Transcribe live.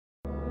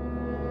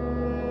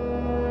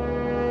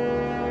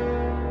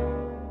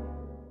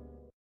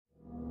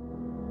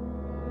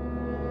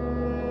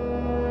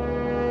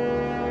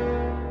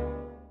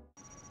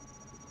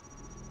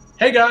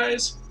Hey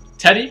guys,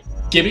 Teddy,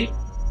 Gibby,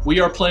 we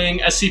are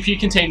playing SCP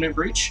Containment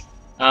Breach.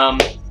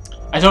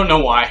 I don't know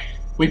why.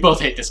 We both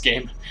hate this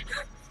game.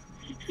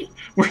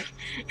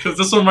 Because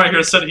this one right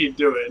here said he'd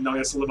do it, and now he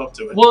has to live up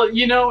to it. Well,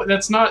 you know,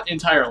 that's not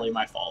entirely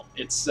my fault.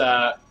 It's,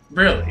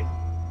 Really?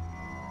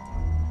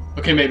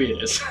 Okay, maybe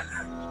it is.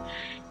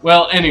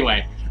 Well,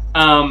 anyway,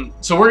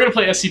 so we're gonna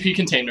play SCP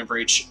Containment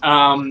Breach.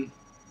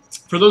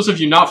 For those of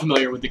you not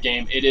familiar with the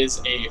game, it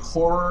is a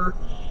horror,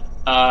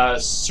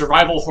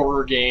 survival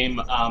horror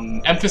game,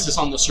 emphasis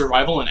on the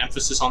survival and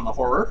emphasis on the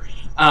horror.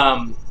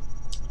 A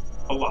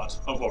lot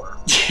of horror.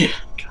 Yeah.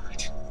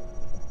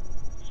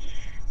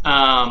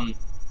 God.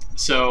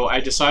 So I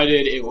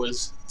decided it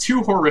was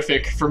too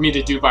horrific for me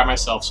to do by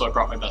myself, so I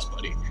brought my best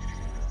buddy.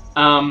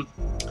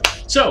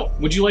 So,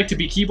 would you like to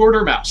be keyboard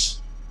or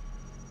mouse?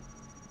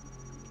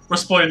 We're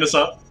splitting this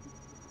up.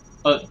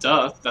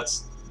 Duh.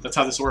 That's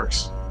how this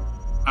works.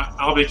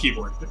 I'll be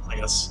keyboard, I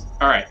guess.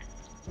 Alright.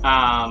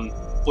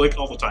 Blink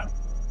all the time.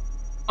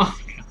 Oh,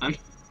 God.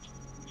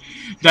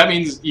 That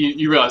means,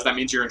 you realize that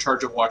means you're in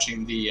charge of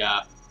watching the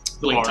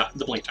blink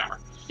timer.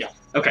 Yeah.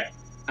 Okay.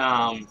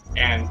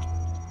 And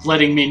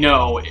letting me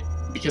know,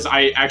 because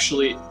I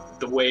actually,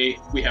 the way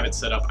we have it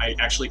set up, I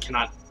actually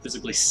cannot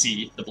physically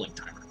see the blink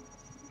timer.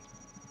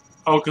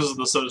 Oh, because of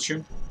the soda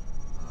stream?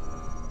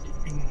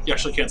 You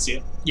actually can't see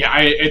it? Yeah,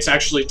 it's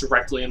actually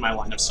directly in my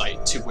line of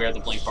sight to where the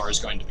blink bar is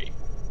going to be.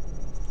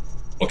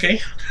 Okay.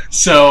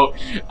 So,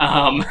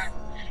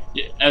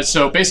 yeah,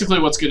 so basically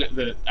what's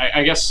gonna,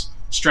 I guess,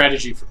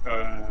 strategy, for,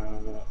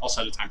 I'll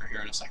set a timer here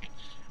in a second.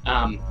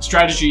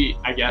 Strategy,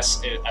 I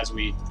guess, as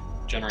we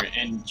generate,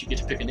 and you get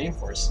to pick a name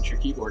for us since you're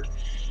keyboard.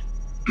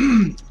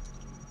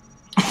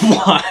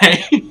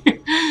 Why?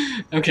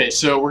 Okay,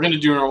 so we're going to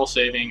do a normal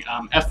saving.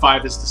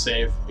 F5 is to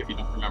save, if you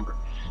don't remember.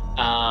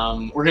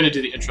 We're going to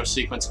do the intro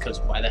sequence, because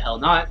why the hell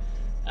not?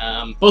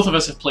 Both of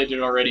us have played it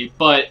already,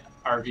 but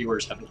our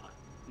viewers have not.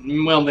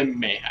 Well, they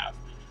may have.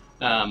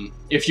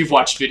 If you've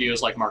watched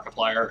videos like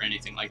Markiplier or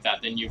anything like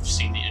that, then you've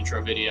seen the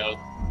intro video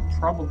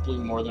probably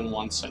more than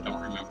once. I don't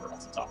remember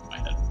off the top of my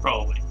head.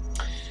 Probably.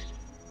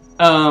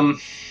 I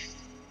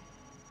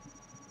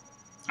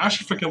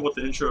actually forget what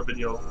the intro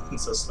video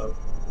consists of.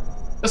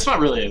 That's not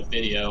really a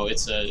video.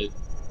 It's a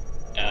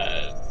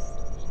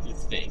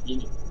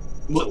thing.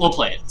 We'll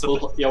play it.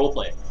 Yeah, we'll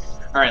play it.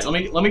 All right.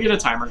 Let me get a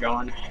timer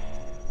going.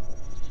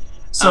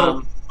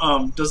 So,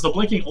 does the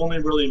blinking only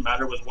really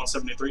matter with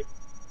 173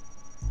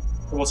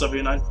 or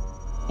 179?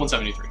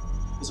 173.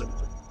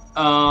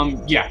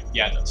 173. Yeah,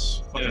 it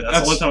does. Okay, that's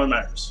the only time it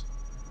matters.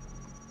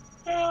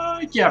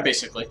 Yeah,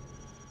 basically.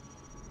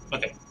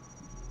 Okay.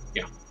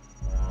 Yeah.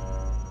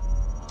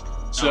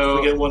 So So if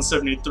we get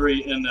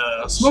 173 in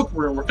a smoke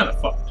room, we're kind of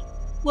fucked.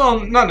 well,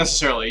 not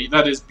necessarily.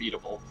 That is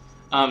beatable.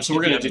 So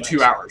we're gonna do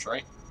 2 hours,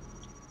 right?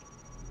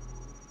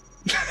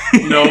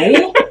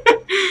 No.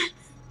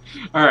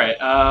 All right.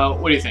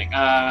 What do you think?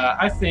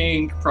 I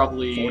think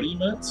probably 40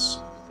 minutes.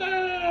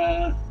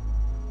 Don't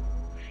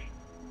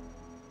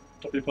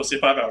be pussy.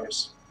 5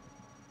 hours.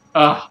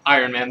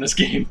 Iron Man. This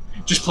game.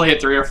 Just play it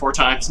 3 or 4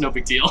 times. No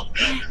big deal.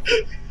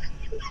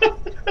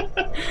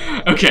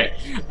 Okay.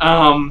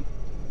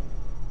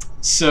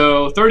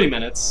 So 30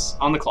 minutes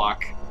on the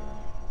clock.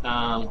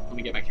 Let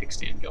me get my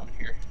kickstand going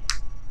here.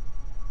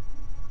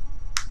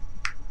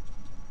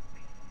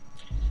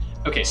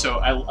 Okay, so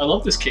I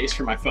love this case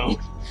for my phone,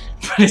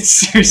 but it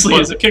seriously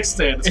is a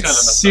kickstand. It's kind of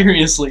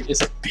seriously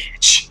is a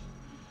bitch.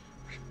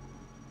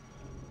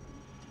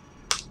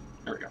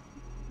 There we go.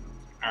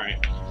 All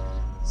right.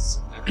 So,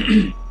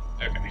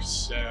 okay,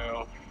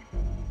 so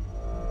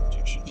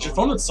Does your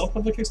phone itself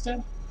have a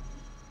kickstand?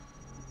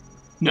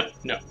 no.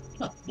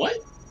 What?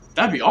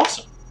 That'd be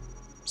awesome.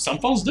 Some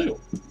phones do.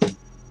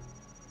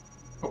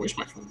 I wish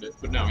my phone did,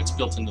 but no, it's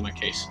built into my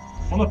case.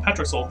 One of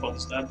Patrick's old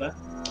phones had that.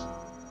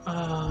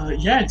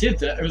 Yeah, it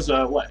did. It was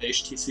what,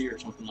 HTC or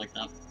something like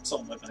that.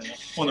 Something like that. Yeah.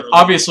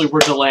 Obviously, we're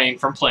delaying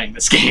from playing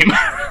this game.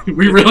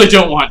 We really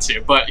don't want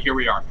to, but here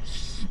we are.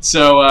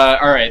 So,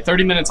 all right,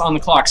 30 minutes on the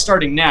clock,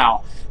 starting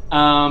now.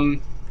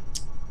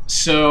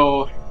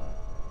 So,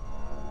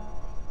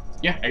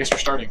 yeah, I guess we're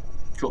starting.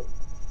 Cool.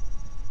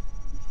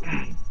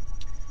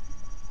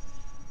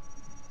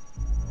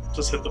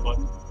 Just hit the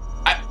button.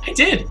 I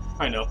did.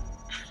 I know,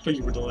 but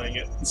you were delaying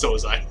it, and so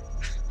was I.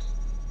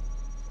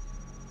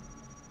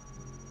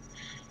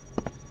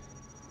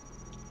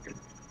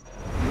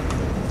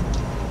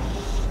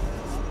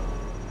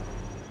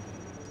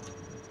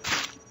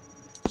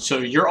 So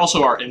you're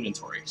also our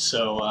inventory.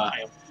 So,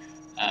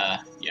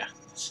 yeah,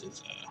 this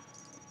is,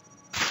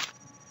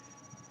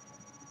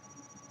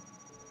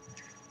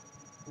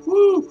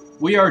 woo!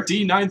 We are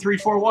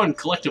D9341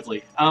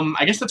 collectively.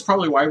 I guess that's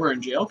probably why we're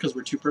in jail, because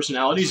we're 2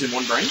 personalities in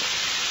 1 brain.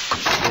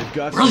 They've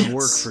got some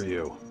work for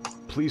you.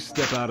 Please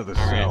step out of the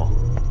cell.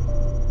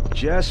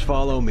 Just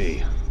follow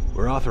me.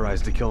 We're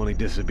authorized to kill any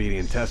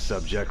disobedient test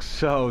subjects,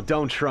 so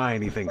don't try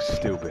anything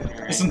stupid.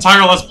 This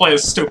entire Let's Play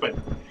is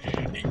stupid.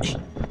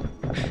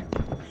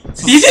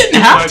 You didn't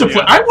have to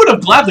play. I would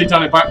have gladly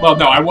done it by. Well,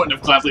 no, I wouldn't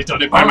have gladly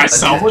done it by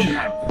myself.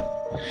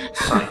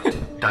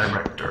 Site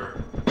Director.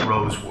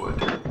 Rosewood.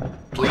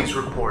 Please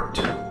report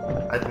to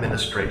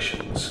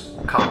Administration's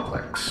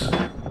Complex.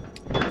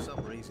 For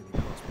some reason, he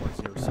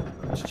passed by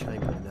 079's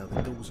chamber and now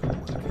the doors aren't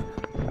working.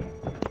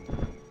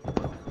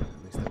 Well,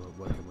 at least they weren't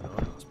working when I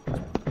last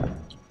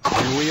passed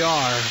by. Here we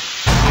are.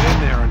 Get in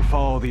there and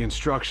follow the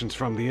instructions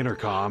from the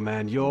intercom,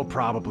 and you'll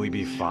probably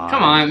be fine.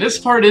 Come on, this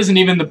part isn't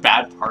even the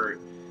bad part.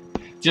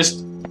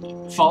 Just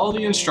follow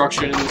the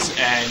instructions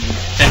and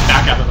head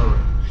back out of the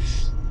room.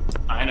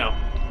 I know.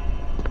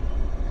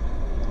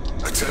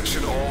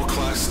 Attention all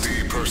Class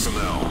D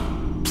personnel.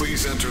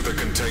 Please enter the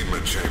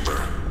containment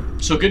chamber.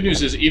 So good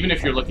news is, even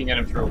if you're looking at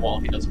him through a wall,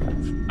 he doesn't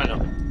move. I know.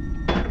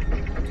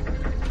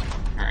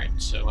 Alright,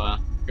 so we're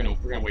gonna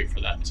wait for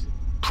that too.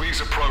 Please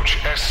approach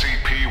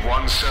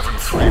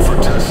SCP-173 for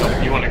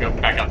testing. You want to go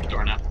back out the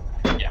door now?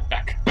 Yeah,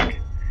 back. Yeah,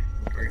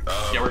 we're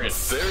good.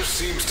 There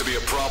seems to be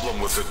a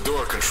problem with the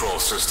door control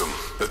system.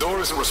 The door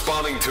isn't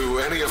responding to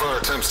any of our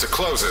attempts to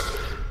close it.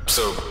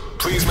 So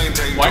please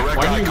maintain direct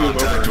eye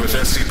contact with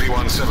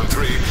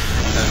SCP-173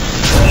 and...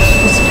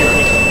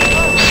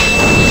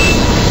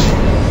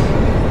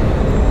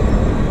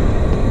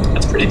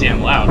 That's pretty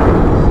damn loud.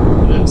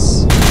 It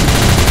is.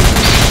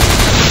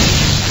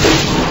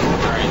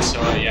 Alright, so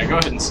yeah, go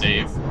ahead and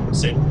save.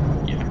 Save.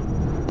 Yeah.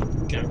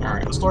 Okay,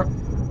 alright, this door?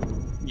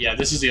 Yeah,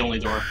 this is the only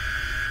door.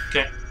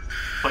 Okay.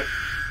 Click.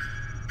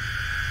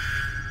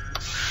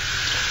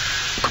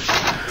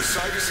 The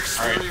site is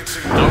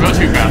experiencing... Don't go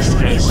too fast,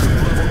 because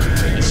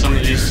some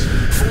of these...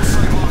 Full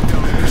site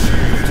lockdown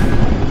initiated.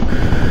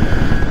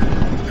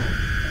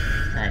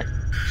 Alright,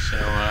 so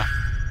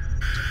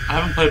I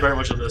haven't played very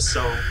much of this,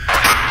 so...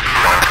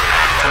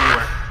 Tell me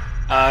where.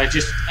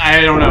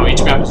 I don't know,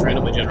 each map is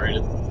randomly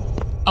generated.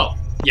 Oh,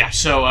 yeah,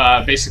 so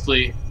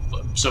basically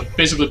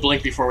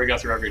blink before we go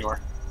through every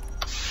door.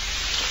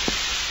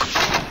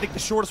 I think the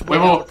shortest way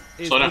Wait, out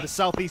is slow through down. the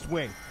southeast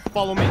wing.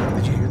 Follow me.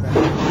 Did you hear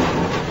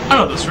that? I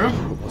know this room.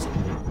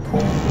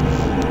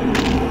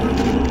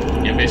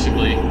 Yeah,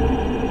 basically,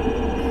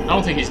 I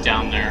don't think he's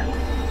down there.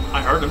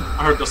 I heard him.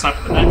 I heard the snap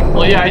in the neck.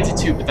 Well, yeah, I did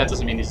too, but that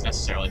doesn't mean he's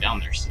necessarily down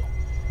there still.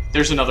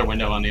 There's another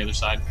window on the other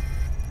side.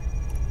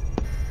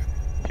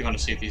 If you want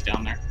to see if he's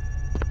down there.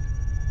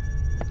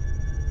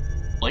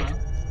 Blink.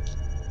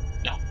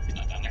 No, he's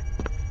not down there.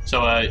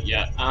 So,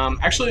 yeah.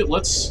 Actually,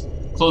 let's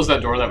close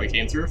that door that we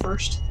came through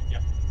first.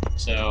 Yeah.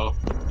 So,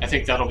 I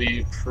think that'll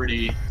be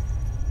pretty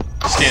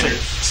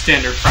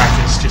standard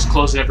practice. Just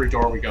close every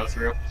door we go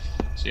through.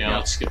 So, yeah,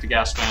 let's get the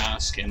gas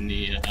mask and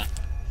the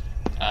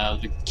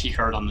key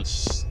card on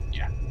this.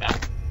 Yeah,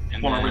 that.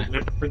 And Want to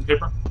read the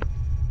paper?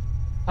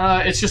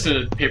 it's just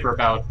a paper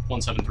about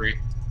 173.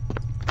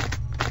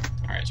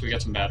 Alright, so we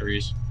got some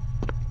batteries.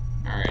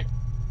 Alright.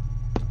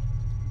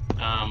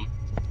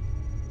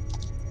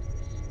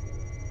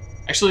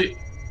 Actually,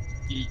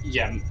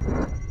 yeah.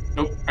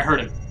 Nope, I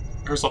heard him.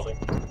 I heard something.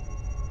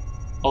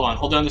 Hold on,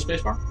 hold down the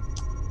spacebar.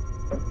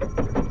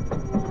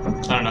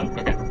 I don't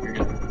know. Okay, you're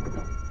good.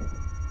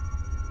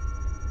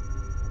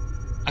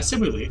 I say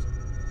we leave.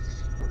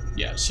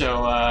 Yeah,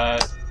 so,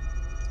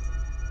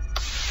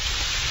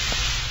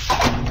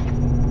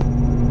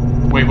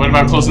 wait, what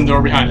about closing the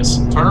door behind us?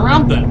 Turn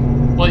around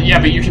then. Well, yeah,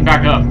 but you can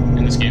back up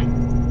in this game.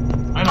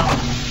 I know.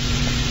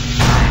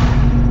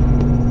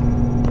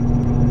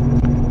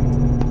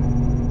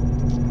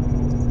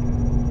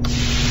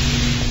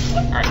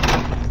 Alright.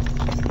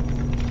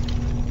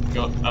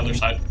 Go other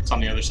side. It's on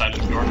the other side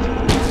of the door.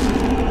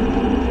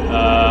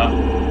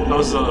 That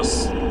was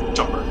a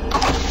jumper.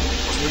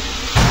 Wasn't it?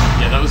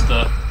 Yeah,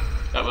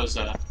 that was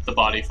the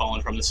body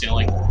falling from the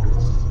ceiling.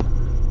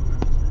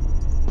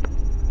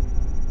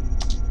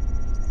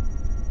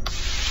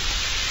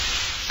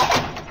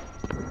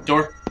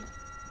 Door.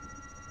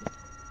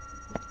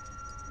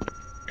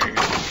 There you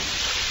go.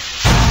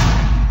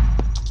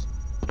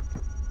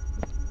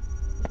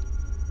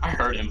 I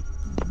heard him.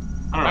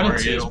 I don't know where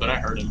he is, but I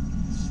heard him.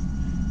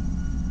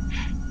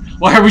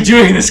 Why are we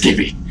doing this,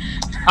 Gibby?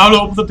 How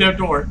to open the damn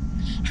door?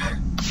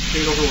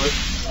 Get it over with.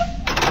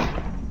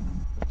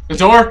 The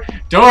door!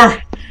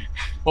 Door!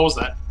 What was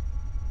that?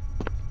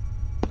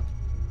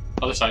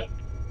 Other side.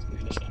 It's on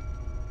the other side.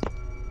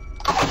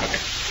 Okay.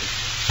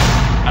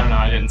 I don't know,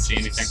 I didn't see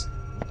anything.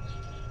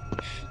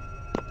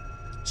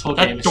 This whole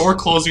game That is... door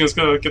closing is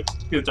gonna get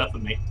the death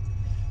of me.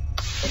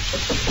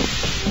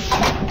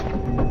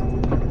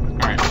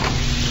 Alright.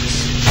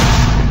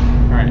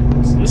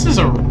 Alright. So this is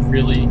a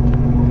really,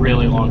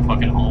 really long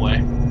fucking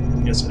hallway.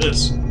 Yes, it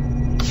is.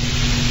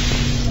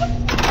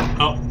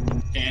 Oh,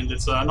 and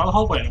it's not a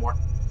hallway anymore.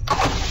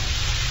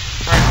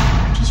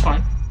 Alright, which is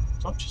fine.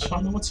 So, just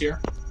find out what's here.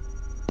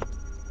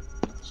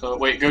 So,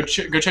 wait, go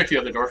check the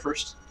other door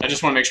first. I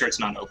just want to make sure it's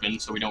not open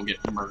so we don't get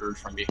murdered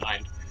from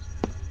behind.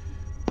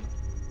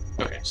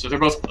 Okay, so they're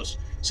both closed.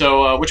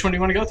 So, which one do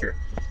you want to go through?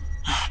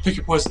 Pick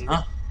your poison,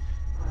 huh?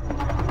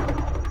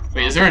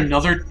 Wait, is there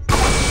another...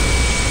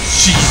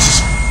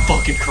 Jesus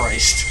fucking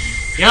Christ.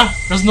 Yeah,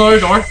 there's another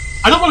door.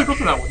 I don't want to go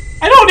through that one.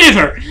 I don't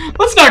either!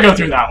 Let's not go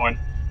through that one.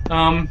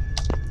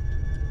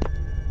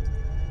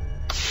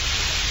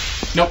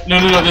 Nope,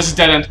 no, this is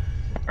dead end.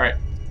 Alright,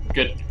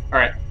 good.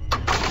 Alright.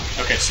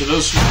 so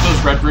those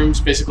red rooms,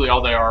 basically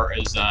all they are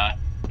is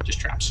just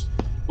traps.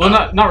 Well,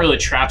 not really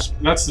traps.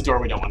 That's the door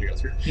we don't want to go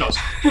through. No.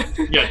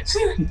 Yeah.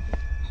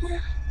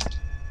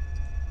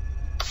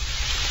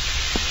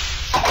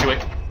 Okay,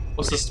 wait.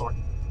 What's this door?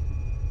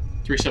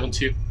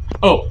 372.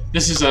 Oh,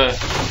 this is a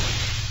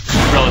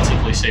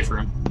relatively safe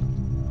room.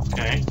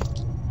 Okay.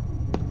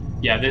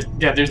 Yeah,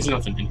 there's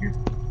nothing in here.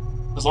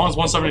 As long as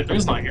 173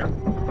 is not here.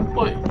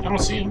 Well, I don't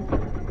see him.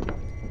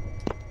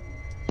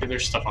 Okay,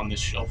 there's stuff on this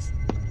shelf.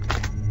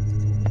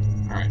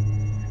 Alright.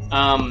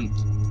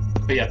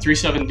 But yeah,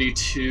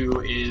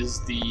 372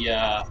 is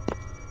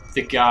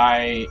the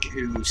guy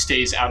who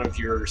stays out of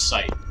your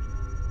sight.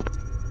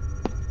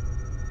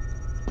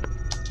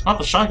 Not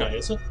the shy guy,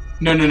 is it?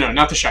 No,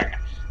 not the shy guy.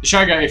 The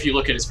shy guy, if you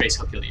look at his face,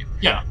 he'll kill you.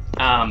 Yeah.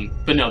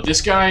 But no, this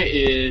guy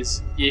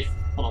is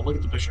Hold on, look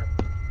at the picture.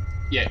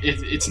 Yeah,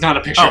 it's not a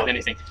picture of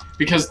anything.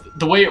 Because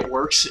the way it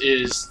works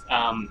is...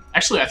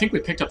 actually, I think we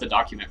picked up the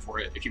document for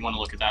it, if you want to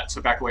look at that. So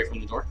back away from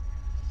the door.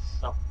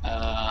 Oh.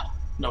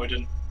 No, we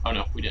didn't. Oh,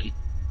 no, we didn't.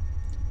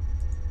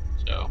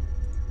 So,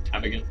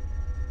 tab again.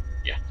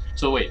 Yeah.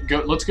 So wait,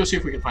 let's go see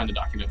if we can find the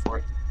document for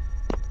it.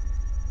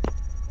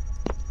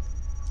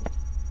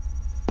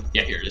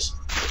 Yeah, here it is.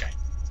 Okay.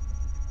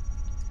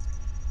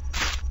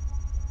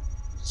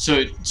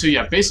 So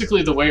yeah,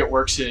 basically the way it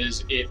works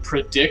is it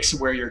predicts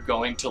where you're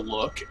going to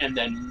look and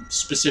then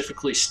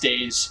specifically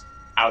stays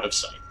out of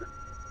sight.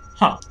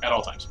 At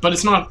all times. But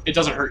it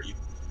doesn't hurt you.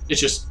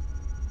 It's just...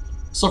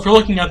 So if you're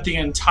looking at the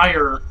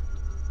entire...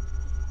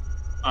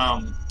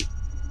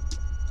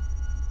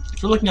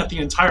 if you're looking at the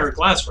entire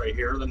glass right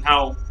here, then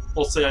how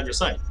will it stay out of your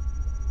sight?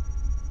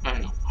 I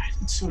don't know. Why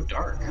is it so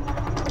dark?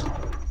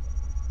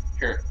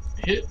 Here.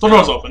 Hit... The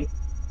door's open.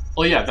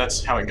 Well, yeah,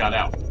 that's how it got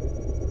out.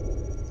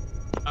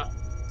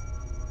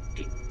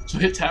 So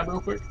hit tab real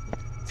quick.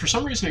 For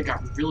some reason, it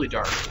got really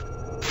dark.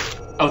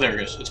 Oh, there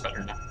it is. It's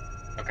better now.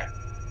 Okay.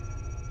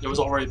 It was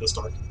already this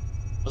dark.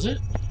 Was it?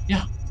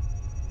 Yeah.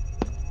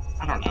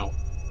 I don't know.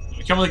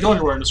 We can't really go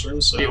anywhere in this room,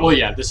 so... Well,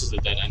 yeah, this is a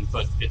dead end,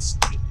 but it's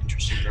an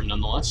interesting room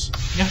nonetheless.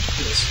 Yeah,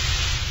 it is.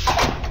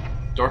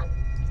 Door.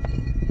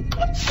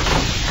 I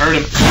heard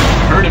him.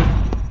 I heard him.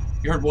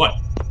 You heard what?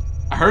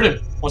 I heard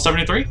him.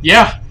 173?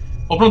 Yeah.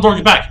 Open the door and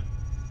get back.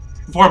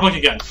 Before I blink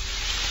again.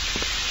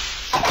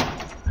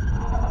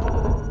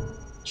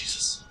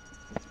 Jesus.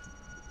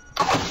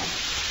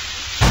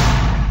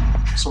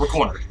 So we're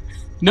cornered.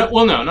 No,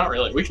 well, no, not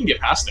really. We can get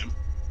past him.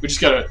 We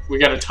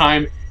gotta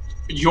time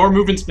your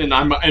movement's been.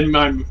 I'm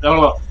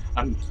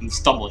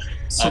stumbling.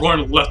 So we're going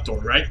to the left door,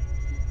 right?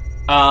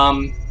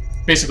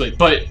 Basically.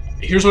 But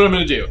here's what I'm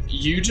gonna do.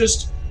 You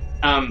just,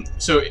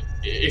 so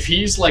if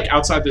he's like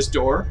outside this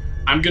door,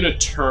 I'm gonna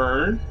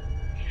turn,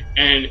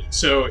 and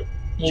so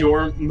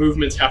your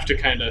movements have to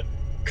kind of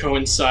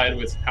coincide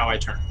with how I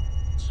turn.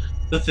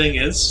 The thing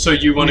is, so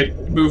you want to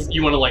move.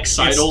 You want to like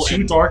sidle. It's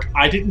too dark.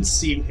 I didn't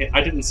see him.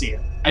 I didn't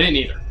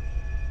either.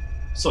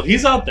 So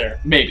he's out there.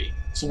 Maybe.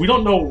 So we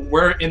don't know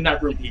where in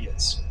that room he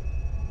is.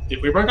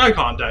 If we break eye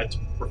contact,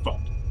 we're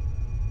fucked.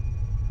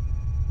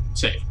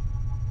 Save.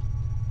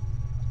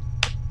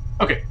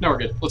 Okay, now we're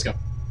good. Let's go.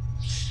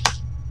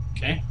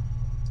 Okay.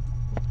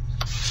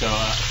 So,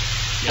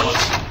 yeah,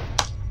 let's...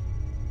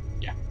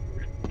 Yeah.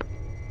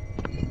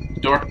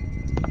 Door.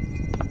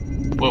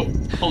 Whoa.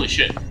 Holy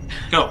shit.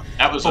 Go.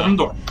 That was, open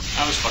the door.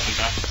 That was fucking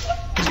fast.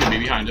 He's gonna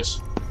be behind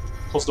us.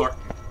 Close the door.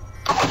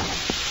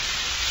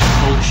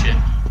 Holy shit.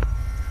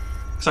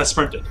 Because I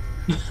sprinted.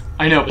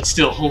 I know, but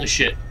still, holy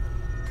shit.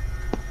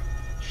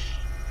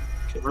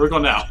 Okay, where are we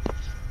going now?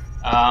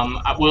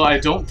 Well, I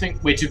don't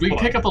think... Wait, did we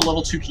pick up a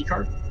level 2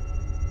 keycard?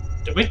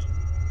 Did we?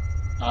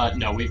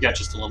 No, we've got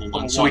just a level 1,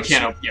 Level so one, we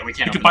can't... Yeah, we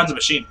can't You open can find it. the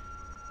machine.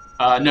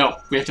 No,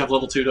 we have to have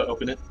level 2 to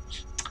open it.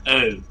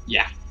 Oh.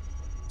 Yeah.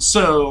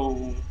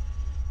 So...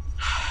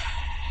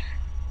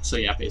 So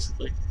yeah,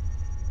 basically.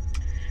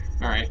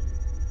 Alright.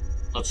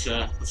 Let's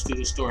do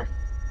this door.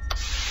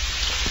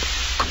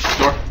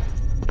 Door.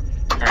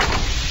 Alright.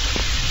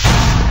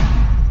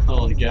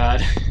 Holy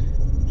god.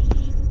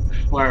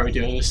 Why are we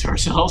doing this to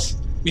ourselves?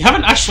 We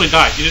haven't actually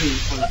died. You didn't...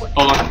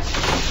 Hold on.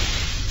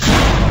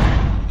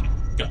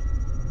 Go.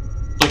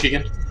 Blink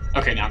again.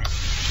 Okay, now go.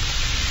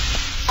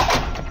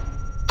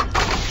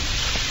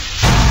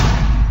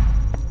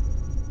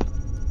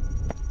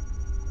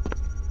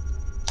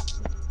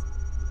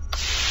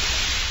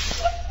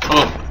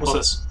 Oh, What's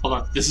this? Hold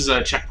on. This is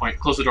a checkpoint.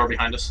 Close the door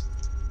behind us.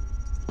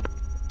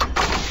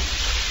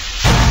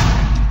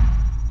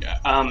 Yeah.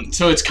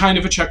 So it's kind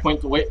of a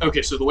checkpoint. So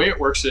the way it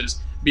works is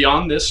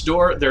beyond this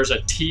door, there's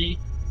a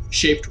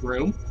T-shaped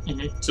room.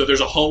 Mm-hmm. So there's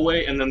a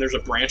hallway, and then there's a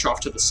branch off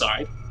to the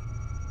side.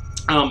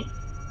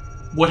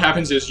 What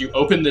happens is you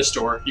open this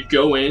door, you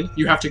go in,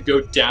 you have to go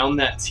down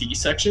that T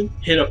section,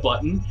 hit a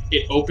button,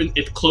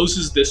 it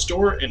closes this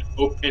door and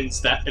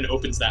opens that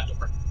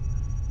door.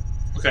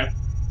 Okay.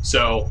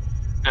 So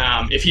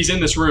if he's in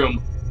this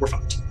room, we're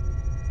fucked.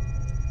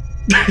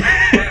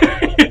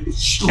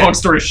 Long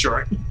story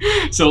short.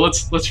 So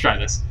let's try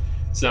this.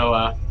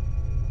 So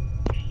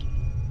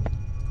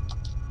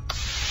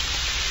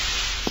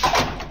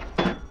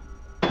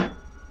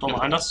Don't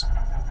behind us?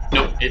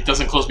 Nope, it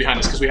doesn't close behind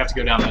us because we have to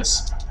go down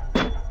this.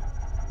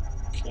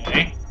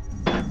 Okay.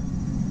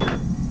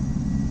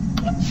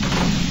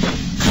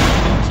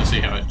 So see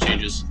how it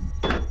changes.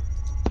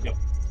 Yep.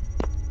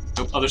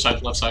 Nope, other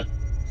side, left side.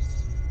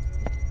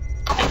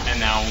 Yep, and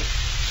now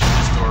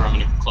this door, I'm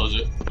gonna close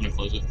it. I'm gonna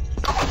close it.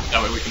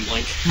 That way we can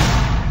blink.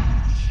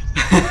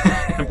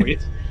 And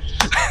breathe.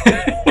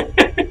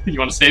 You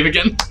want to save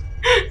again?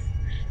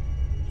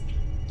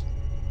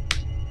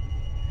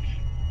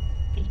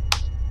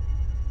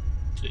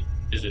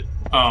 Is it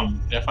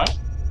F5?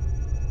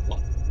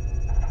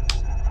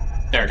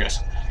 There it goes.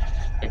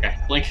 Okay,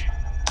 blink.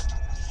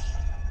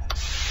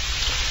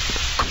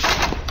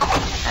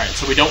 Alright,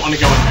 so we don't want to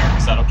go in there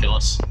because that'll kill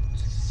us.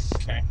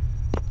 Okay.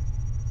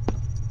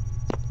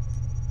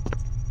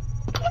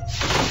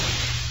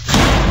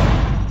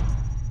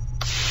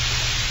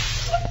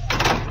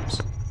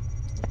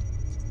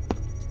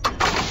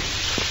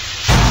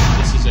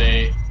 This is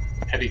a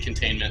heavy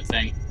containment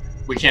thing.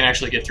 We can't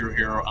actually get through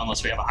here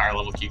unless we have a higher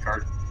level key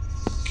card.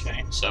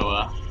 Okay.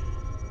 So,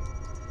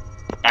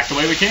 back the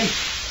way we came.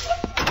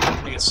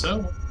 I guess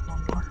so.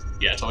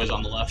 Yeah, it's always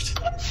on the left.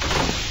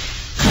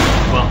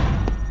 Well,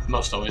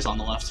 most always on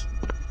the left.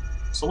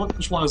 So what?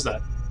 Which one is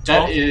that? 12?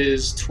 That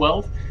is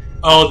 12.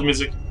 Oh, the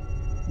music.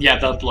 Yeah,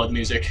 the blood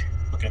music.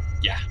 Okay.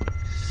 Yeah.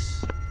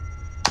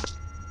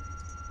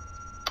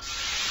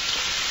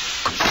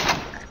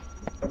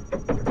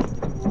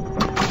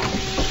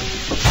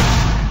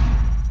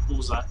 What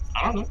was that?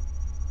 I don't know.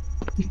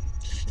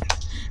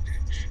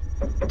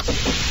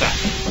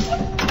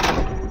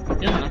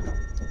 Yeah, I don't know.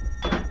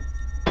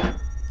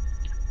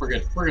 We're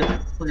good. We're good.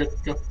 We're good.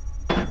 Go.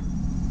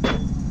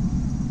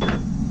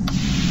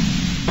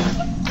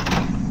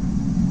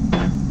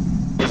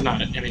 He's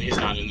not. I mean, he's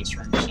not in this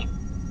room. So.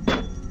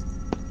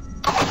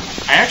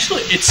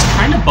 It's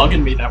kind of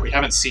bugging me that we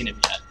haven't seen him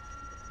yet.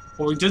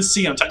 Well, we did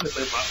see him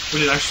technically, but we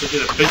didn't actually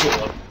get a visual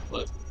of him.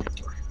 But,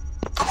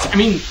 I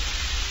mean,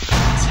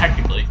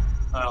 technically.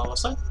 Left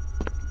side?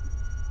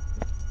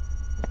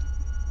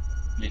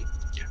 I mean,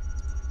 yeah.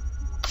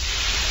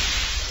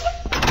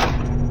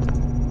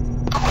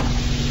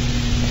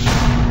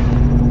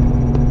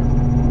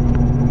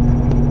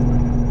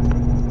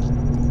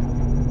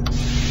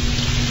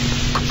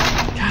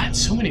 God,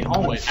 so many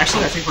hallways.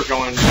 Actually, I think we're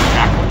going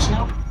backwards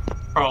now.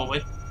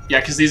 Probably. Yeah,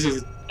 because these are...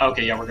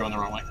 Okay, yeah, we're going the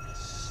wrong way.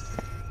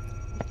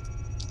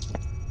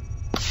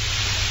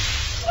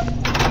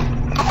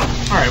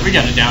 Alright, we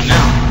got it down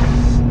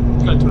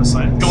now. Got to a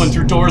side. Going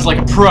through doors like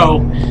a pro.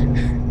 Alright.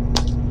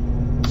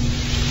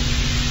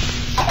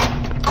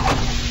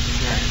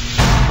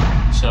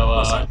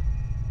 So,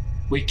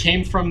 we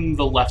came from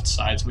the left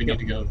side, so we need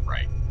to go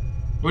right.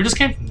 We just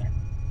came from there.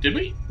 Did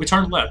we? We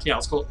turned left. Yeah,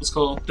 let's go this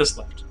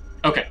left.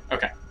 Okay,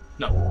 okay.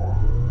 No.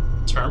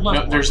 Turn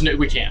left. No, there's no...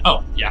 We can't.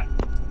 Oh. Yeah.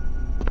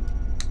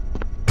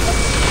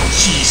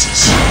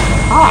 Jesus.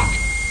 Fuck.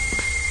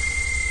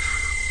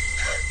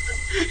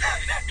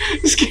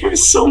 This game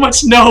is so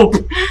much nope.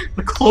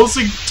 The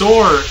closing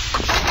door.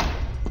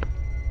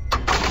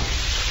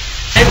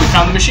 Hey, we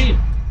found the machine.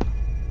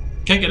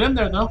 Can't get in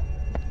there though.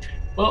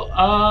 Well,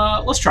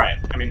 let's try it.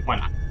 I mean, why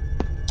not?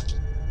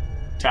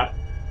 Tap.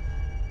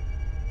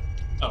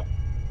 Oh,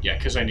 yeah,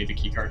 because I need the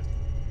key card.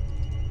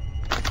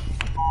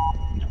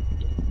 No.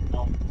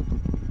 No.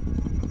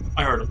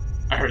 I heard him.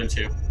 I heard him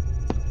too.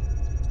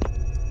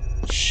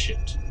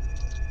 Shit.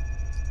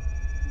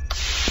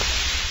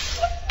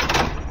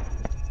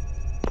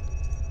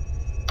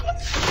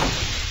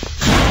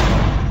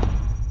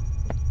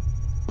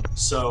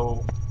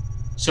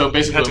 So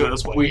basically,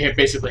 we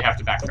basically have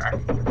to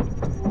backtrack.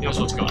 That's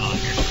what's going on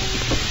here.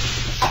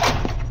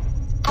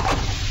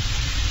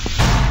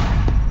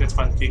 We have to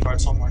find the key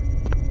card somewhere.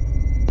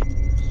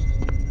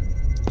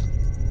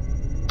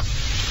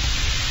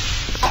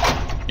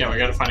 Yeah, we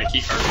gotta find a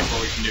key card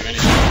before we can do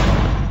anything.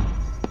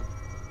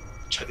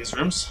 Check these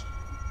rooms.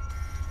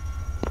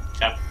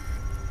 Tap.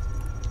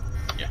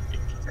 Yeah, key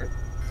card.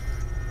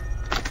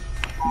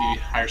 Need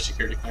higher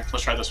security clearance.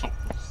 Let's try this one.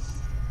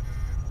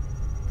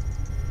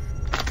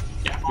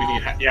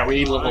 Yeah,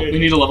 we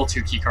need a level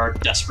 2 key card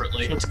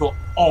desperately. We have to go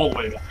all the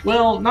way back.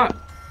 Well, not.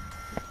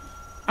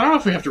 I don't know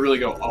if we have to really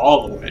go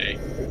all the way.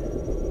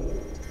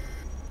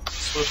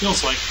 That's what it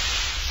feels like.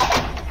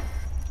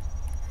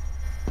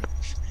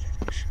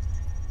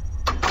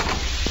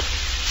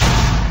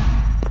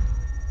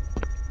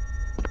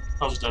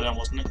 That was a dead end,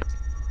 wasn't it?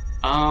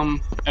 I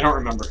don't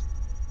remember.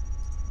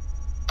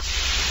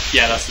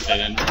 Yeah, that's the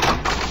dead end. Okay.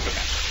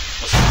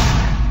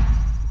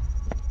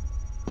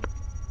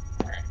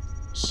 Alright.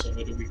 So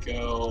do we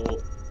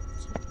go...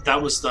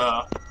 That was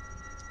the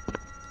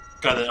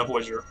guy that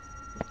avoids your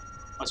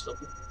eyes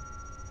open.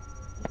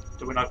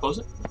 Did we not close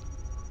it?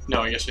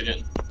 No, I guess we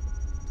didn't.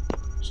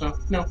 So,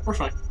 no, we're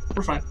fine.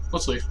 We're fine.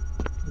 Let's leave.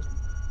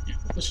 Yeah,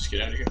 let's just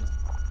get out of here.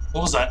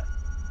 What was that?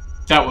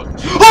 That was...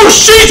 Oh,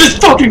 Jesus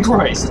fucking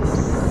Christ!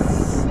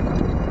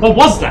 What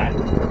was that?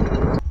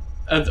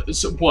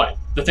 So what?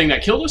 The thing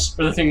that killed us?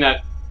 Or the thing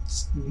that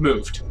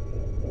moved?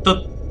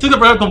 The thing that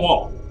ran up the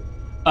wall.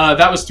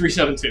 That was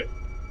 372.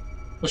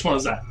 Which one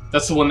is that?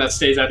 That's the one that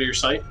stays out of your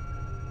sight.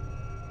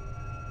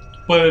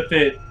 But if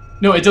it...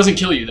 No, it doesn't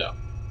kill you, though.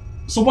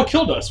 So what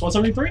killed us?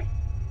 173?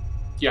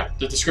 Yeah,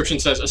 the description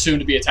says assumed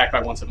to be attacked by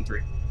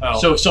 173. Oh.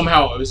 So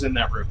somehow it was in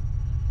that room.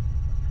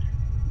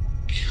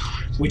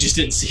 We just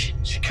didn't see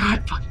it.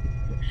 God fucking...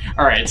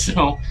 Alright,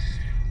 so...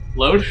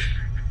 Load.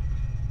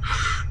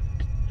 How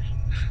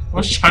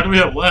much time do we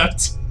have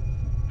left?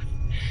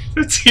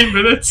 15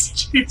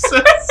 minutes?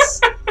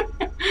 Jesus.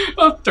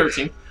 Oh,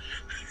 13.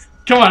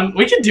 Come on,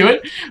 we can do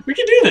it. We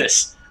can do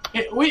this.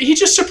 He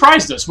just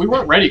surprised us. We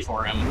weren't ready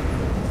for him.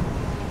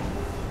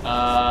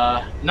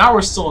 Now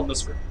we're still in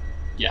this room.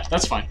 Yeah,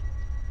 that's fine.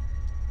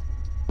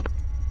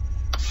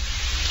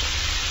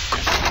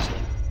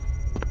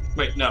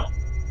 Wait, no.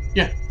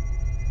 Yeah.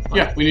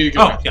 Yeah, we need to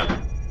go back.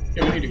 Yeah.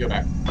 Yeah, we need to go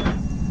back.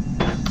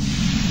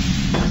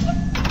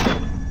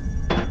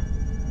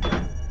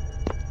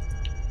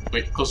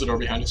 Wait, close the door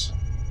behind us.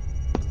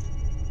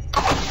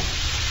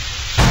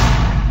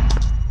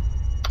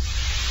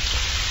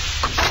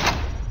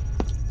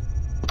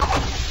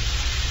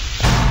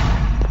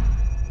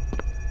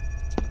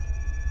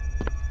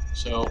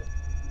 So,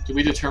 did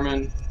we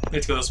determine... We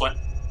need to go this way.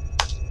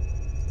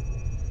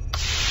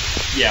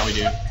 Yeah, we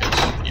do.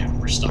 'Cause, yeah,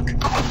 we're stuck.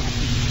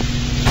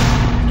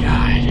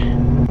 God.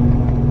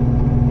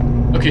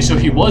 Okay, so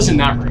he was in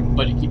that room,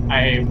 but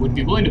I would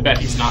be willing to bet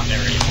he's not there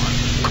anymore.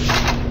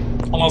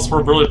 Unless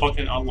we're really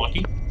fucking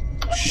unlucky.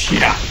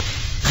 Yeah.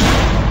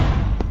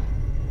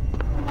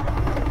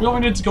 We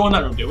don't need to go in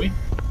that room, do we?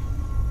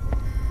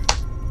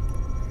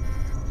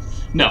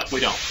 No, we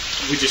don't.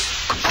 We just...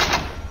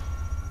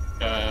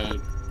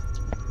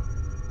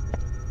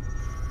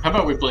 How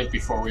about we blink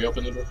before we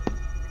open the door?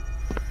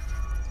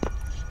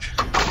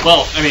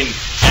 Well, I mean,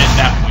 at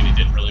that point it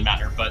didn't really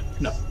matter, but...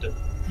 No, it didn't.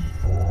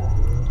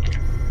 Okay,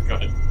 go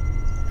ahead.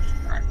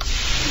 Alright.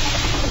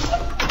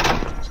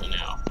 So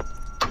now...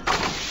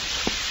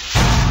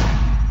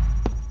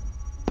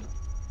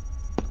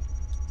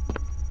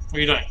 What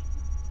are you doing?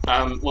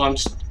 Well, I'm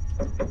just...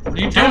 What are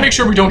you Trying to doing? make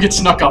sure we don't get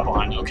snuck up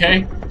on,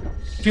 okay?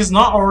 If he's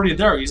not already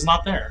there, he's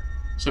not there.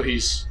 So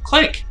he's...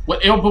 Click!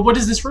 What? But what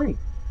is this room?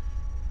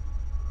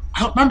 I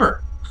don't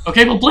remember.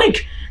 Okay, well,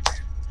 blink!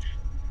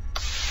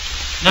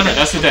 No, Okay,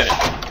 that's the dead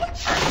end. Alright,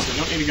 so we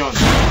don't need to go in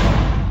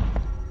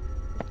there.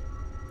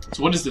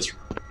 So what is this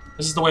room?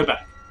 This is the way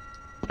back.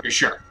 You're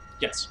sure?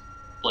 Yes.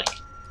 Blink.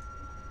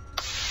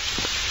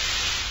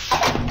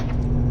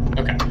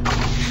 Okay.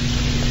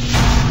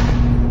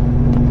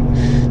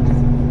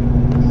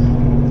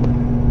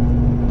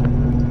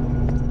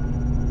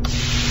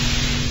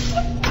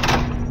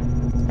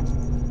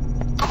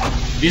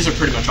 These are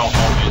pretty much all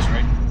hallways,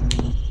 right?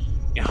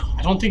 Yeah.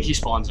 I don't think he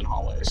spawns in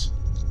hallways.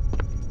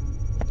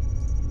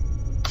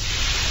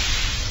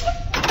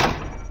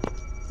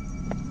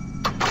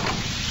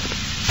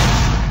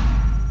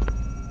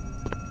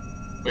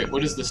 Wait,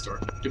 what is this door?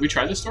 Did we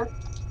try this door?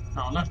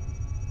 I don't know.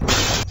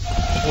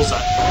 What was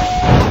that?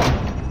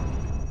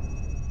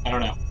 I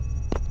don't know.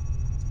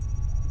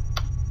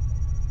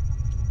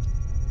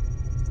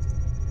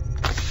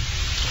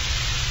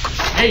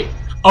 Hey!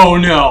 Oh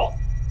no!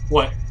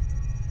 What?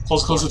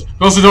 Close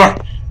the door!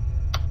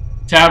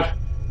 Tab.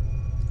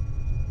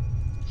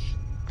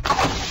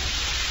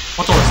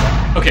 What door is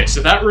that? Okay,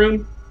 so that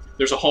room,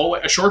 there's a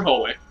hallway, a short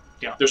hallway.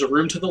 Yeah. There's a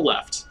room to the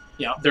left.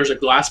 Yeah. There's a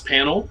glass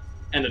panel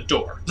and a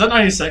door. Is that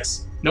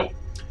 96? Nope.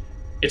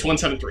 It's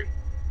 173.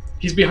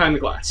 He's behind the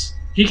glass.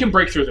 He can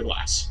break through the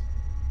glass.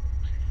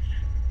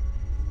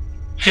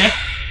 Okay.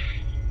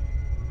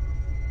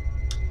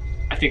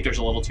 I think there's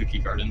a level 2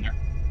 keycard in there.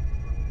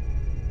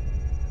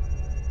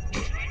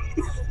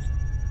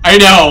 I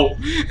know!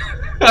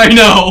 I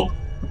know!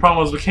 The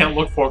problem is we can't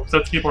look for it because we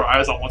have to keep our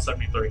eyes on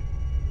 173.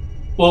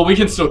 Well, we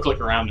can still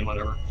click around and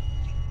whatever.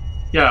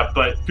 Yeah,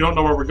 but if you don't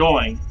know where we're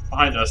going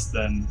behind us,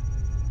 then...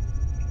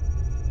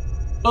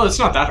 Oh, it's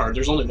not that hard.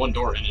 There's only one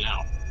door in and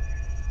out.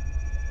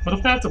 What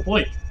if I have to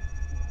blink?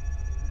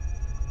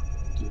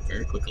 Do it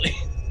very quickly.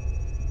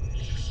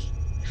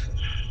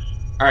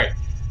 Alright.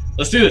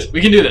 Let's do this.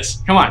 We can do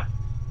this. Come on.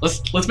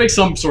 Let's make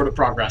some sort of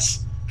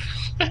progress.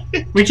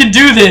 We can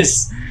do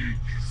this!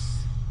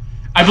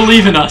 I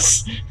believe in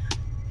us.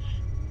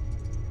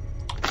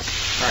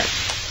 Alright.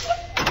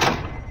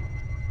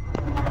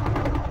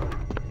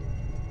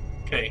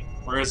 Okay,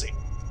 where is he?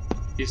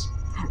 He's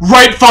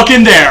right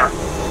fucking there!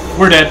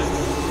 We're dead.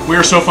 We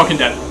are so fucking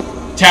dead.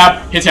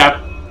 Tab. Hit tab.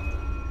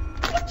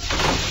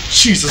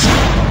 Jesus.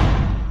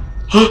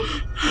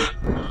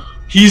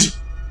 He's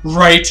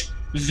right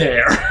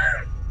there.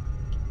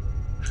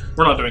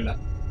 We're not doing that.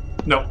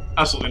 No,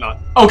 absolutely not.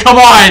 Oh, come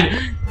on!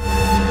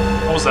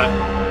 What was that?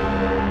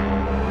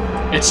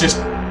 It's just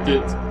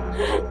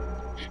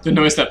the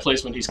noise that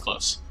plays when he's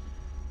close.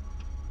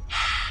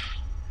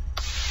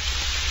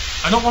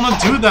 I don't want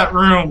to do that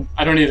room.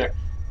 I don't either.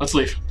 Let's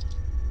leave.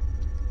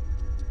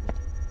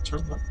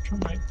 Turn left, turn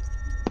right.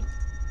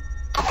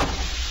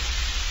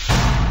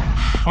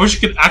 I wish you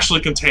could actually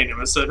contain him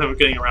instead of him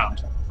getting around.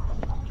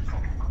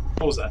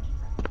 What was that?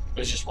 It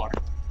was just water.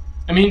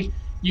 I mean,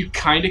 you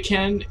kind of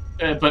can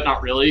but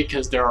not really,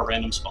 because there are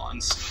random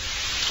spawns.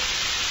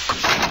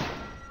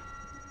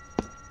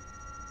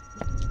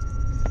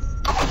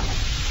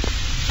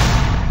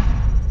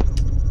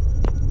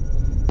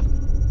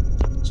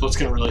 So what's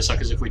gonna really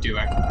suck is if we do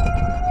act.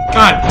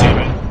 God damn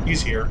it.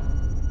 He's here.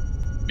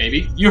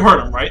 Maybe? You heard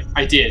him, right?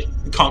 I did.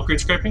 The concrete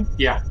scraping?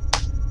 Yeah.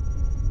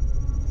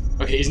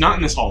 Okay, he's not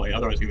in this hallway,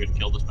 otherwise we would have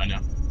killed us by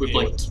now. We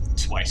blinked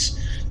twice.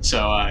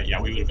 So,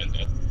 yeah, we would have been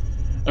dead.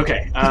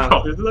 Okay,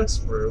 probably the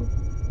next room.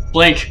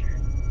 Blink!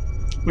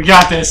 We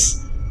got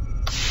this!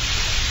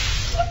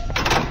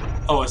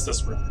 Oh, it's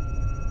this room.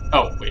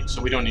 Oh, wait,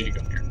 so we don't need to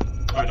go here.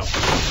 I don't.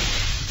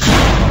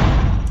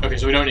 Okay,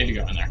 so we don't need to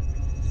go in there.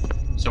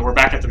 So we're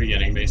back at the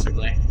beginning,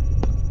 basically.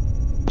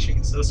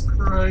 Jesus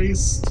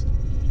Christ.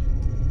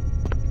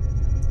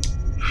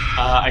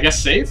 I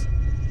guess save?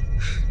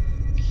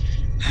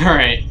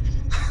 Alright.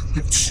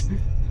 Let's...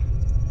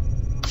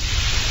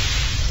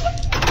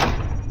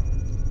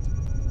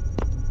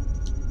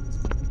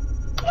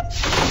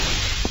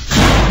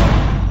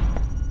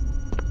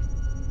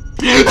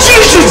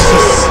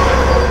 Jesus!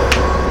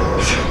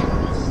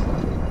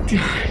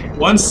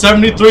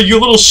 173, you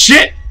little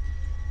shit!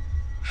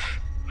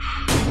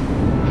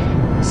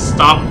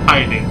 Stop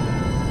hiding.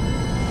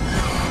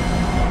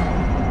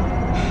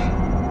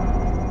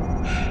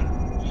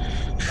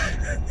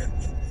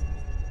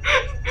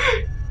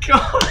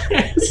 God,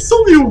 it's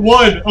only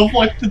one of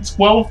like the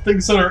 12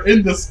 things that are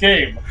in this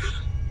game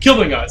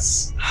killing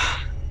us.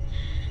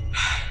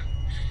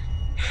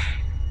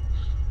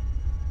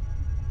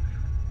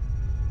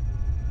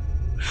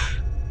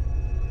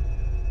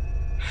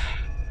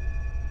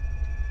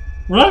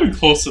 We're not even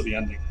close to the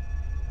ending.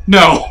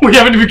 No, we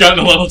haven't even gotten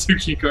a level 2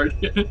 keycard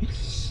yet.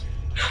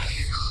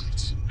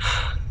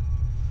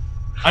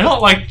 I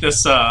don't like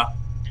this,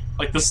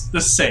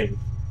 this save.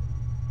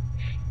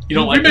 You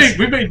don't like this?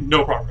 We made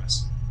no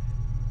progress.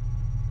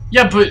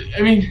 Yeah, but,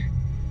 I mean...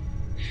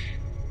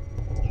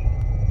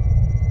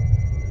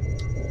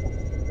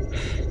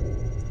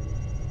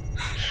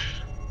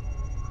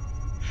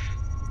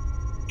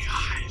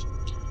 God.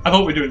 I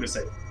thought we were doing the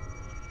save.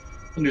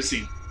 A new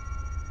scene.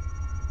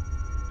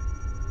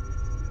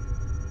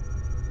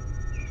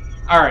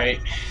 Alright,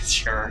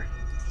 sure.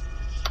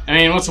 I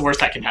mean, what's the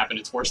worst that can happen?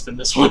 It's worse than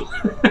this one.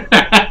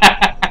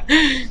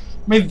 I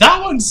mean,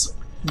 that one's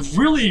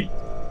really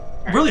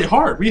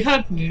hard. We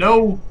had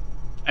no...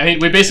 I mean,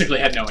 we basically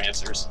had no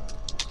answers.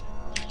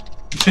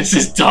 This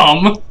is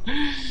dumb.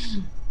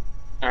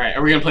 Alright,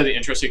 are we gonna play the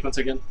intro sequence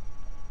again?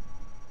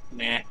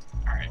 Nah.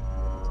 Alright.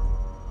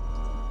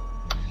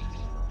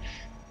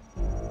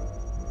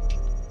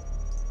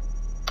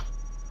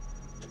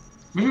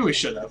 Maybe we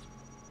should have.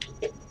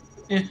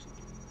 Eh.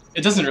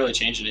 It doesn't really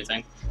change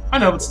anything. I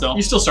know, but still.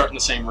 You still start in the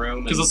same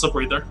room. Because it's a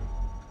breather.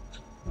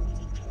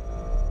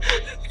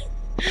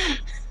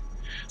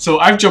 So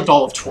I've jumped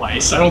all of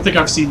twice. I don't think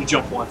I've seen you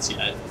jump once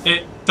yet.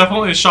 It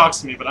definitely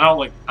shocks me, but I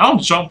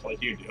don't jump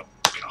like you do.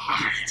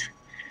 God.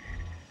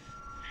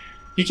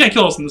 He can't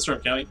kill us in this room,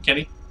 can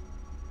he?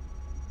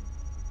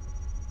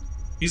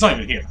 He's not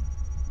even here.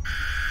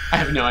 I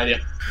have no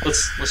idea.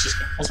 Let's just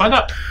go. Let's find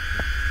out.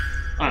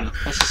 I don't know.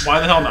 Let's just... Why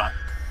the hell not?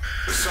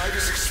 The site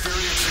is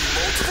experiencing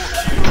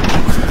multiple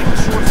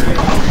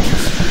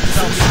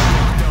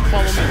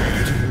Follow me.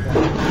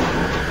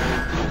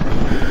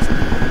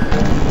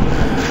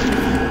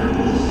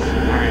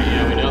 Alright,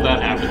 yeah, we know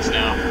that happens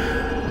now.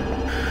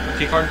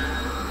 Key card?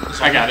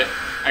 I got it.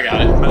 I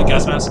got it. The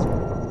gas mask?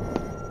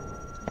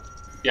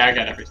 Yeah, I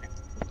got everything.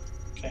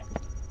 Okay.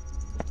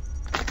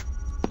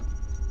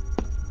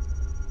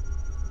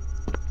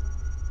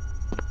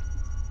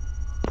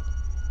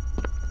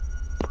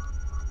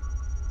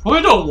 Well,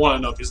 I don't want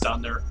to know if he's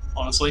down there,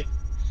 honestly.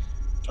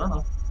 I don't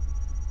know.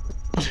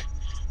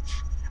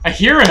 I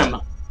hear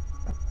him!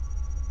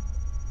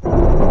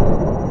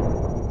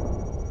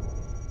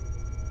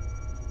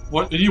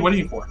 What are you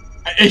waiting for?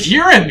 I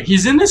hear him!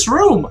 He's in this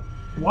room!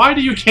 Why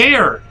do you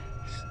care?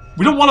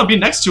 We don't want to be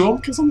next to him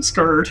because I'm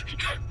scared.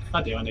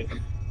 God damn it,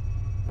 Nathan.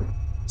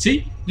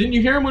 See? Didn't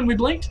you hear him when we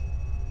blinked?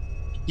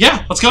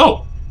 Yeah, let's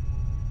go!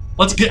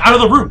 Let's get out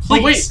of the room, please!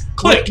 But wait,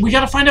 click! We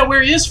gotta find out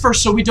where he is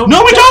first so we don't...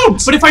 No, we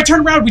don't! But if I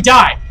turn around, we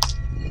die!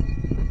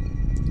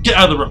 Get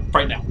out of the room,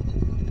 right now.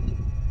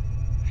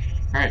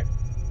 Alright.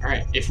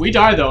 Alright. If we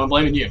die, though, I'm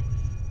blaming you.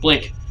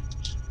 Blink.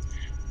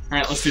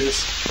 Alright, let's do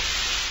this.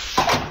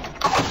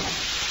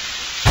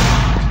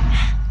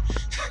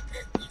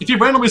 If he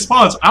randomly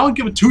spawns, I don't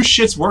give a two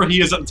shits where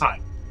he is at the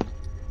time.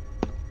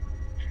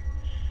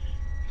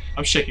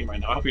 I'm shaking right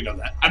now, I hope you know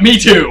that. Me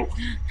too!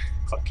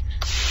 Click.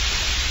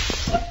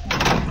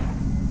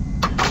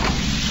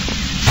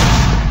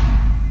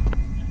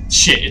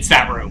 Shit, it's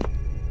that room.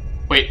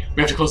 Wait,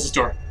 we have to close this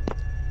door.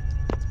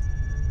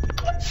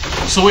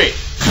 So wait.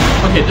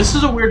 Okay, this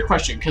is a weird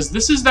question, because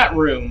this is that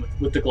room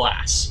with the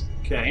glass.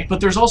 Okay. But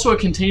there's also a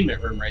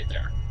containment room right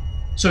there.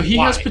 So he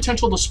has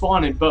potential to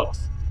spawn in both.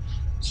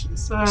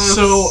 Jesus.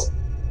 So,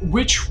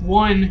 which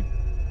one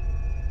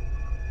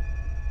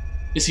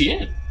is he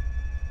in?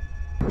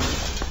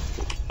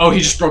 Oh, he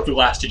just broke the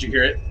glass. Did you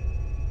hear it?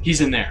 He's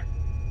in there.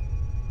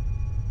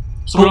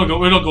 So we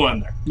don't go in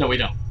there. No, we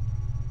don't.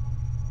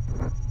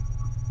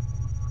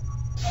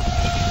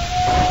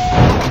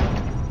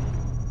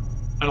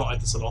 I don't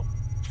like this at all.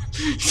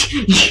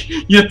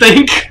 You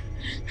think?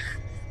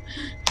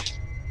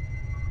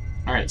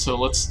 All right, so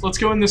let's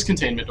go in this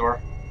containment door.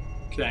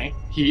 Okay.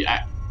 He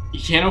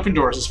can't open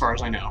doors as far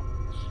as I know.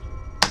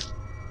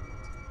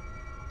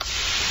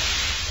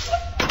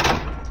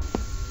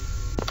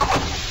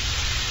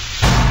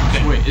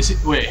 Okay.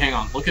 Wait, hang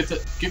on.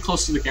 Get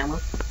close to the camera.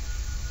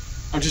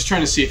 I'm just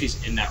trying to see if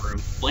he's in that room.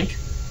 Blink.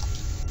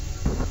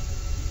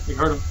 We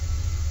heard him.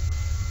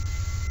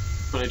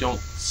 But I don't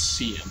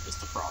see him, is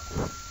the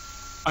problem.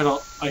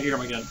 I hear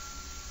him again.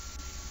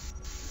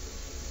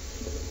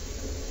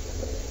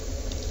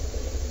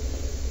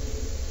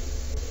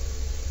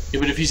 Yeah,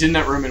 but if he's in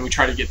that room and we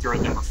try to get through it,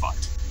 then we're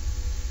fucked.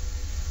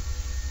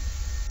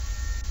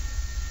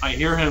 I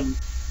hear him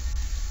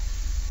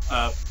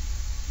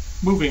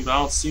moving, but I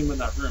don't see him in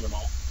that room at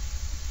all.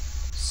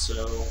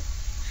 So...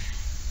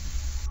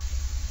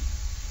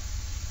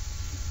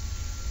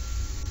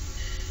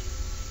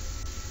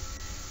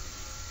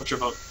 What's your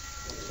vote?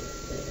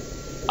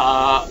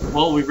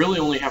 Well, we really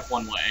only have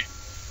one way.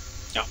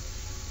 Yeah.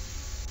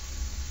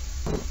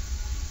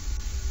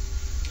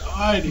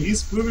 God,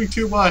 he's moving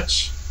too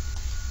much.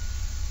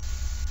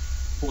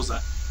 What was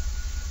that?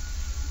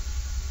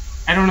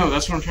 I don't know,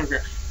 that's what I'm trying to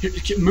figure out.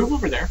 Here, move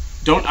over there.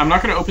 I'm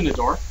not going to open the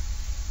door.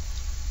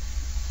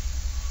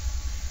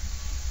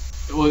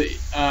 Well,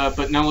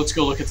 but now let's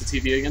go look at the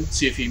TV again,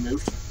 see if he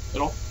moved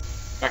at all.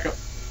 Back up.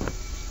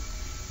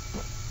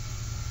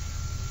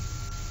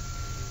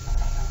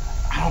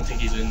 I don't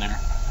think he's in there.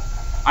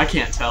 I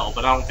can't tell,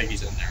 but I don't think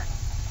he's in there.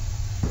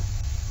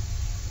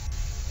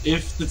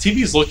 If the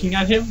TV's looking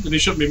at him, then he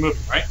shouldn't be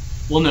moving, right?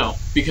 Well, no,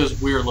 because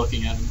we're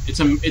looking at him.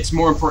 It's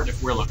more important if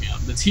we're looking at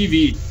him. The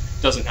TV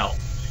doesn't help.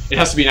 It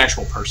has to be an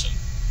actual person.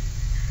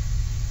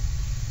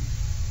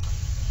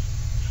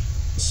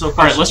 So, all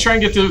right, let's try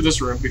and get through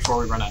this room before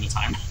we run out of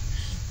time.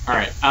 All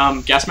right,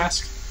 gas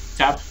mask,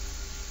 tab.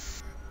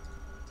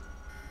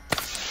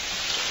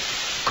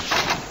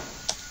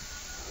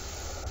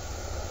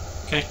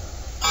 Okay.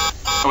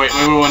 Oh wait,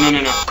 no.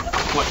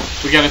 What?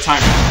 We got a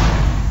timer.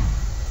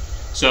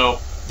 So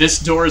this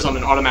door is on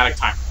an automatic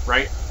timer,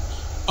 right?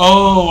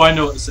 Oh, I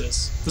know what this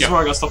is. This Yep. is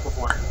where I got stuck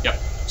before. Yep.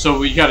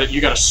 So you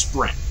gotta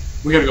sprint.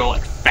 We gotta go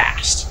like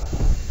fast.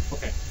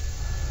 Okay.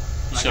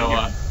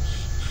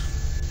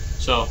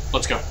 So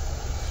let's go.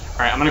 All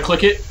right, I'm gonna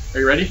click it. Are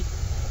you ready?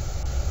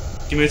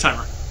 Give me the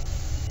timer.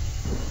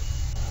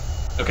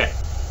 Okay.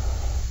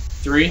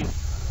 3,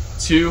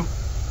 2,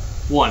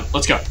 1.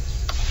 Let's go.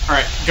 All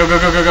right, go.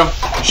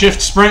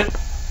 Shift, sprint.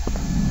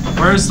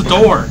 Where's the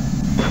door?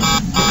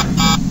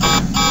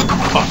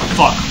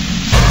 Fuck.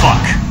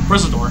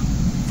 Where's the door?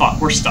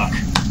 Fuck, we're stuck.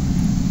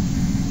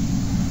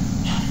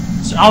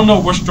 So I don't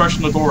know which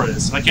direction the door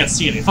is, and I can't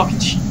see any. Fucking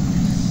shit.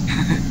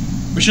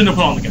 We shouldn't have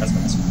put on the gas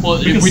mask. Well,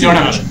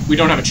 we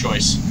don't have a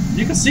choice.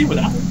 You can see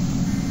without it.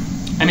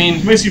 I mean,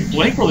 It makes you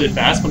blink really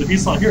fast, but if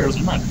he's not here, it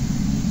doesn't matter.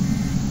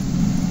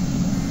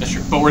 that's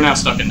true. But we're now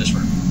stuck in this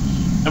room.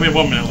 And we have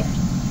 1 minute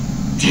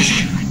left.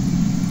 Shit.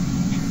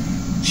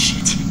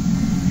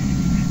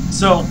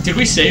 So, Did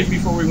we save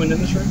before we went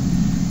in this room?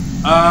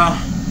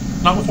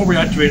 not before we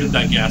activated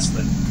that gas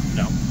thing.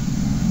 No.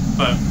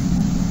 But,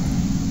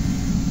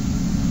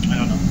 I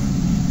don't know.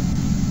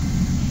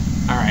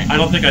 Alright. I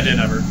don't think I did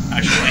ever,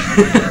 actually.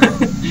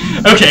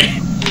 Okay.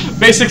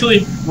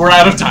 Basically, we're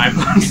out of time,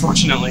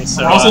 unfortunately.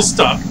 So We're also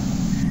stuck.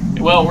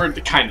 Well, we're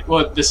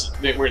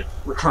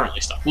we're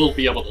currently stuck. We'll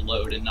be able to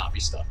load and not be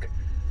stuck.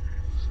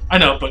 I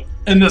know, but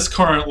in this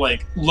current,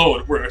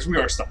 load, we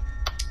are stuck.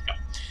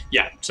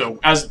 Yeah, so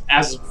as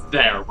of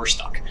there, we're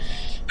stuck.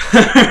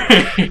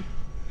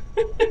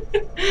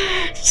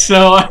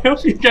 So I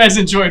hope you guys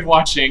enjoyed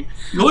watching.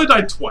 You only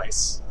died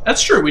twice.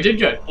 That's true, we did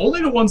good. Only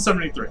to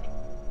 173.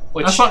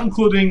 Which, That's not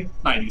including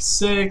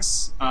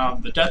 96,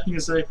 the death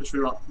music, which we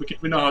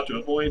know how to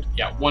avoid.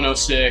 yeah,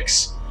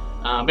 106,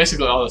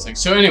 basically all those things.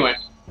 So anyway,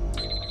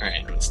 alright,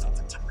 I'm gonna stop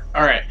that timer.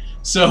 Alright,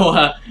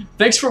 so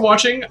thanks for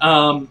watching.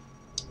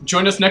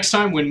 Join us next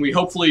time when we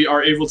hopefully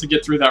are able to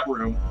get through that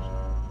room.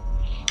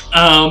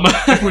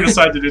 We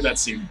decide to do that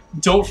scene.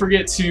 Don't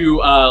forget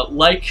to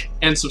like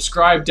and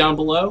subscribe down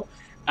below.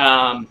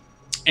 And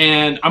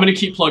I'm going to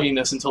keep plugging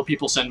this until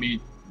people send me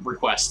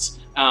requests.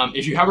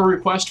 If you have a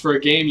request for a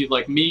game you'd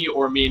like me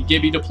and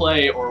Gibby to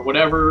play or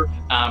whatever,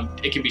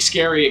 it can be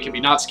scary, it can be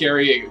not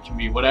scary, it can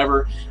be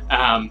whatever.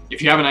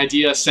 If you have an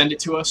idea, send it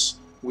to us.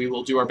 We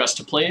will do our best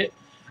to play it.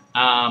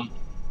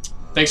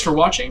 Thanks for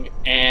watching,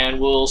 and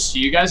we'll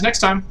see you guys next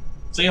time.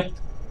 See ya.